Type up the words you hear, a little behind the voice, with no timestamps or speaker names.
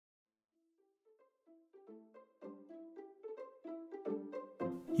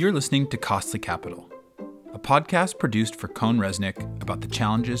You're listening to Costly Capital, a podcast produced for Cohn Resnick about the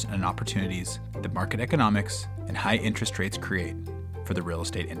challenges and opportunities that market economics and high interest rates create for the real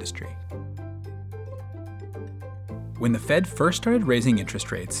estate industry. When the Fed first started raising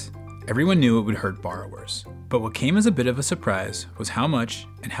interest rates, everyone knew it would hurt borrowers. But what came as a bit of a surprise was how much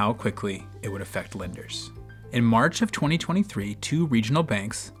and how quickly it would affect lenders. In March of 2023, two regional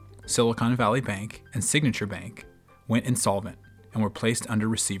banks, Silicon Valley Bank and Signature Bank, went insolvent and were placed under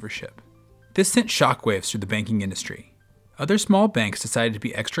receivership. This sent shockwaves through the banking industry. Other small banks decided to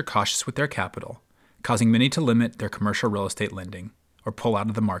be extra cautious with their capital, causing many to limit their commercial real estate lending or pull out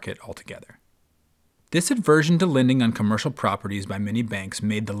of the market altogether. This aversion to lending on commercial properties by many banks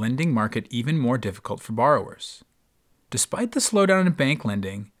made the lending market even more difficult for borrowers. Despite the slowdown in bank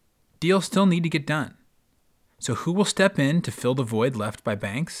lending, deals still need to get done. So who will step in to fill the void left by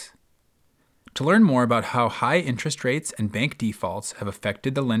banks? To learn more about how high interest rates and bank defaults have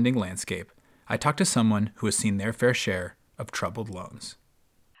affected the lending landscape, I talked to someone who has seen their fair share of troubled loans.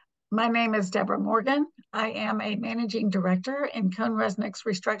 My name is Debra Morgan. I am a managing director in Cohn Resnick's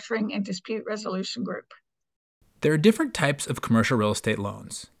Restructuring and Dispute Resolution Group. There are different types of commercial real estate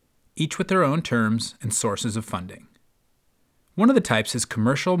loans, each with their own terms and sources of funding. One of the types is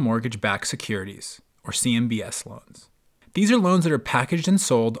commercial mortgage-backed securities, or CMBS loans. These are loans that are packaged and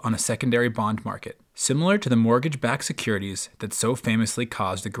sold on a secondary bond market, similar to the mortgage-backed securities that so famously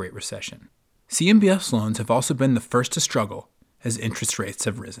caused the Great Recession. CMBS loans have also been the first to struggle as interest rates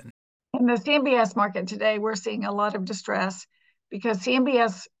have risen. In the CMBS market today, we're seeing a lot of distress because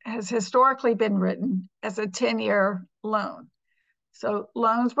CMBS has historically been written as a 10-year loan. So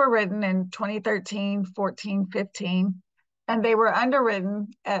loans were written in 2013, 14, 15, and they were underwritten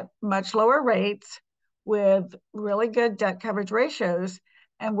at much lower rates with really good debt coverage ratios.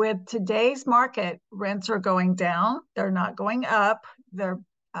 And with today's market, rents are going down. They're not going up. They're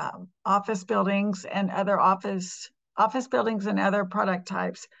office buildings and other office buildings and other product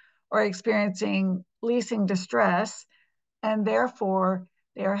types are experiencing leasing distress. And therefore,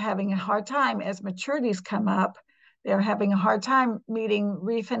 they're having a hard time as maturities come up. They're having a hard time meeting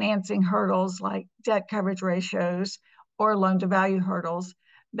refinancing hurdles like debt coverage ratios or loan to value hurdles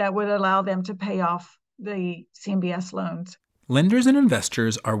that would allow them to pay off the CMBS loans. Lenders and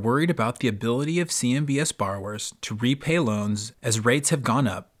investors are worried about the ability of CMBS borrowers to repay loans as rates have gone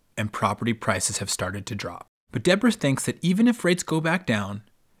up and property prices have started to drop. But Debra thinks that even if rates go back down,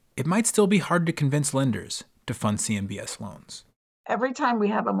 it might still be hard to convince lenders to fund CMBS loans. Every time we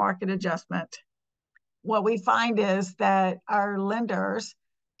have a market adjustment, what we find is that our lenders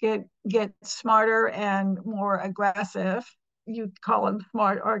get smarter and more aggressive. You call them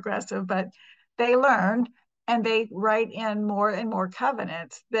smart or aggressive, but they learn and they write in more and more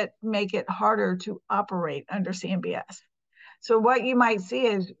covenants that make it harder to operate under CMBS. So what you might see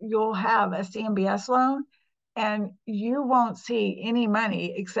is you'll have a CMBS loan and you won't see any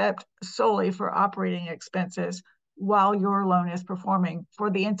money except solely for operating expenses while your loan is performing for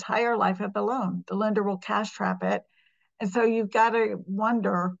the entire life of the loan. The lender will cash trap it. And so you've got to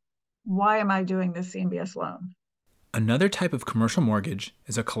wonder, why am I doing this CMBS loan? Another type of commercial mortgage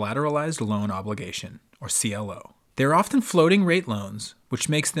is a collateralized loan obligation, or CLO. They're often floating rate loans, which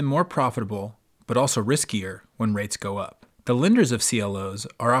makes them more profitable, but also riskier when rates go up. The lenders of CLOs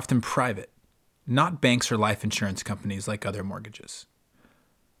are often private, not banks or life insurance companies like other mortgages.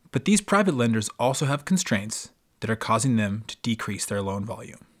 But these private lenders also have constraints that are causing them to decrease their loan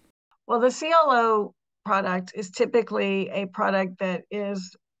volume. Well, the CLO product is typically a product that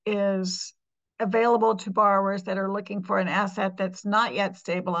is available to borrowers that are looking for an asset that's not yet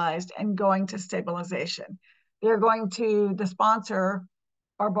stabilized and going to stabilization. The sponsor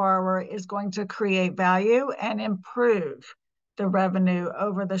or borrower is going to create value and improve the revenue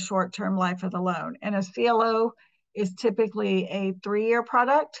over the short-term life of the loan. And a CLO is typically a 3-year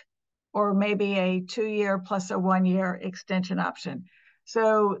product or maybe a 2-year plus a 1-year extension option.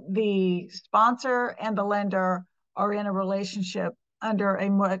 So the sponsor and the lender are in a relationship under a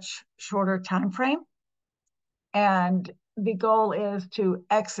much shorter time frame. And the goal is to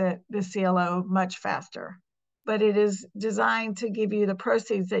exit the CLO much faster. But it is designed to give you the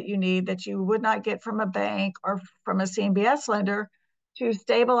proceeds that you need that you would not get from a bank or from a CMBS lender to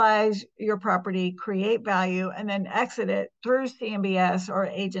stabilize your property, create value, and then exit it through CMBS or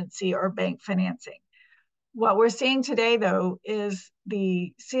agency or bank financing. What we're seeing today, though, is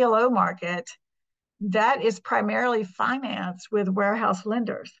the CLO market that is primarily financed with warehouse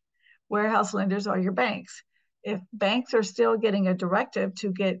lenders. Warehouse lenders are your banks. If banks are still getting a directive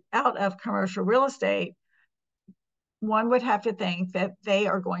to get out of commercial real estate, one would have to think that they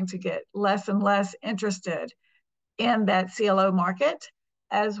are going to get less and less interested in that CLO market,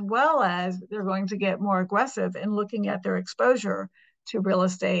 as well as they're going to get more aggressive in looking at their exposure to real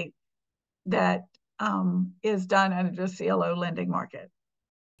estate that is done under the CLO lending market.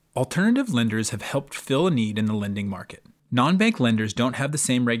 Alternative lenders have helped fill a need in the lending market. Non-bank lenders don't have the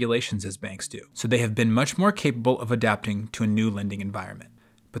same regulations as banks do, so they have been much more capable of adapting to a new lending environment.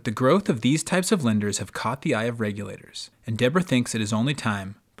 But the growth of these types of lenders have caught the eye of regulators, and Debra thinks it is only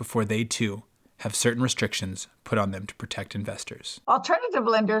time before they too have certain restrictions put on them to protect investors. Alternative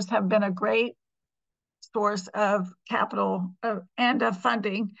lenders have been a great source of capital and of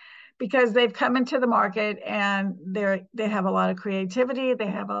funding because they've come into the market and they have a lot of creativity. They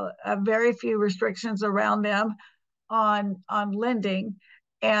have a very few restrictions around them on lending,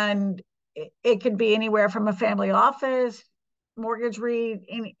 and it could be anywhere from a family office, mortgage REIT,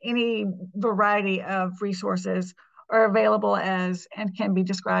 any variety of resources are available as and can be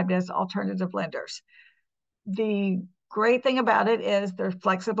described as alternative lenders. The great thing about it is they're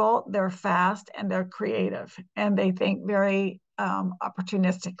flexible, they're fast, and they're creative, and they think very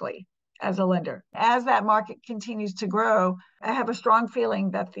opportunistically as a lender. As that market continues to grow, I have a strong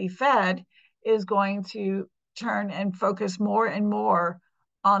feeling that the Fed is going to turn and focus more and more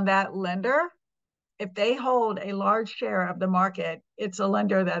on that lender. If they hold a large share of the market, it's a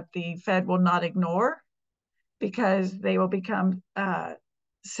lender that the Fed will not ignore because they will become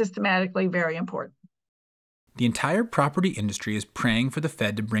systematically very important. The entire property industry is praying for the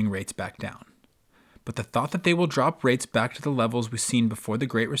Fed to bring rates back down. But the thought that they will drop rates back to the levels we've seen before the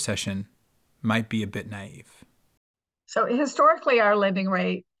Great Recession might be a bit naive. So historically, our lending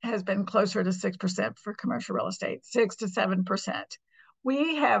rate has been closer to 6% for commercial real estate, 6 to 7%.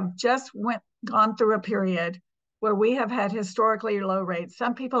 We have just gone through a period where we have had historically low rates.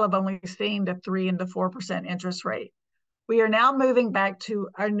 Some people have only seen the 3 and the 4% interest rate. We are now moving back to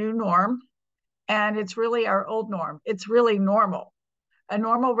our new norm, and it's really our old norm. It's really normal. A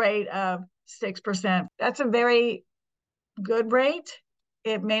normal rate of 6%. That's a very good rate.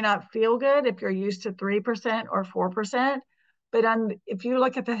 It may not feel good if you're used to 3% or 4%, but if you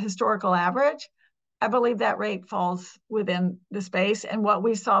look at the historical average, I believe that rate falls within the space. And what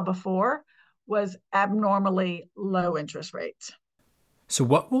we saw before was abnormally low interest rates. So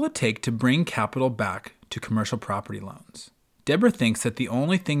what will it take to bring capital back to commercial property loans? Debra thinks that the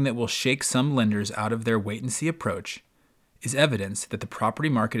only thing that will shake some lenders out of their wait-and-see approach is evidence that the property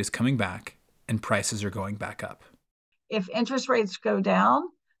market is coming back and prices are going back up. If interest rates go down,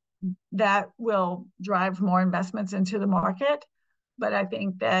 that will drive more investments into the market. But I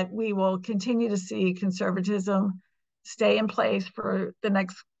think that we will continue to see conservatism stay in place for the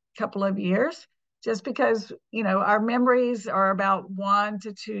next couple of years, just because, our memories are about 1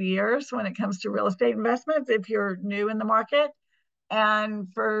 to 2 years when it comes to real estate investments if you're new in the market.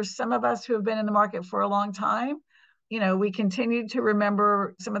 And for some of us who have been in the market for a long time, we continue to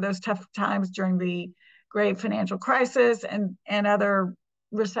remember some of those tough times during the great financial crisis and other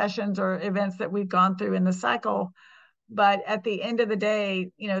recessions or events that we've gone through in the cycle. But at the end of the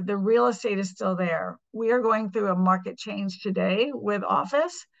day, the real estate is still there. We are going through a market change today with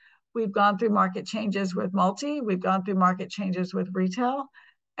office. We've gone through market changes with multi. We've gone through market changes with retail.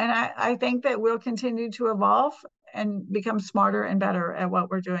 And I think that we'll continue to evolve and become smarter and better at what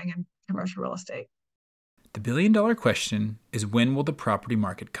we're doing in commercial real estate. The billion-dollar question is, when will the property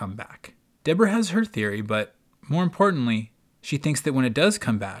market come back? Debra has her theory, but more importantly, she thinks that when it does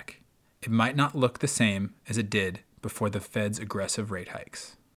come back, it might not look the same as it did before the Fed's aggressive rate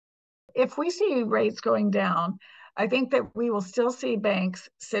hikes. If we see rates going down, I think that we will still see banks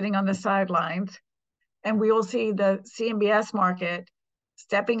sitting on the sidelines, and we will see the CMBS market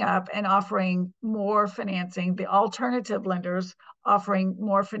stepping up and offering more financing, the alternative lenders offering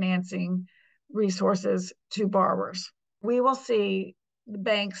more financing resources to borrowers. We will see the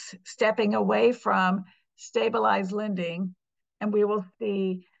banks stepping away from stabilized lending, and we will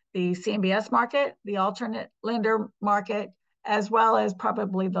see the CMBS market, the alternate lender market, as well as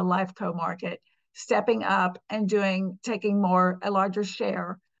probably the LifeCo market, stepping up and taking a larger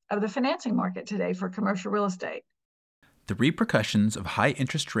share of the financing market today for commercial real estate. The repercussions of high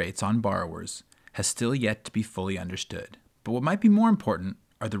interest rates on borrowers has still yet to be fully understood. But what might be more important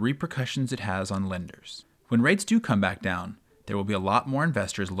are the repercussions it has on lenders. When rates do come back down, there will be a lot more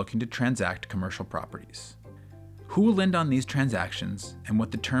investors looking to transact commercial properties. Who will lend on these transactions and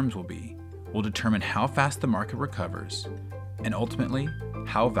what the terms will be will determine how fast the market recovers and ultimately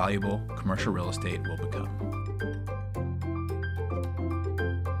how valuable commercial real estate will become.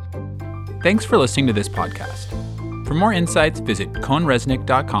 Thanks for listening to this podcast. For more insights, visit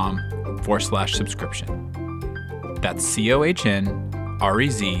cohnresnick.com/subscription. That's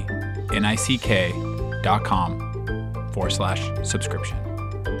COHNREZNICK.com/subscription.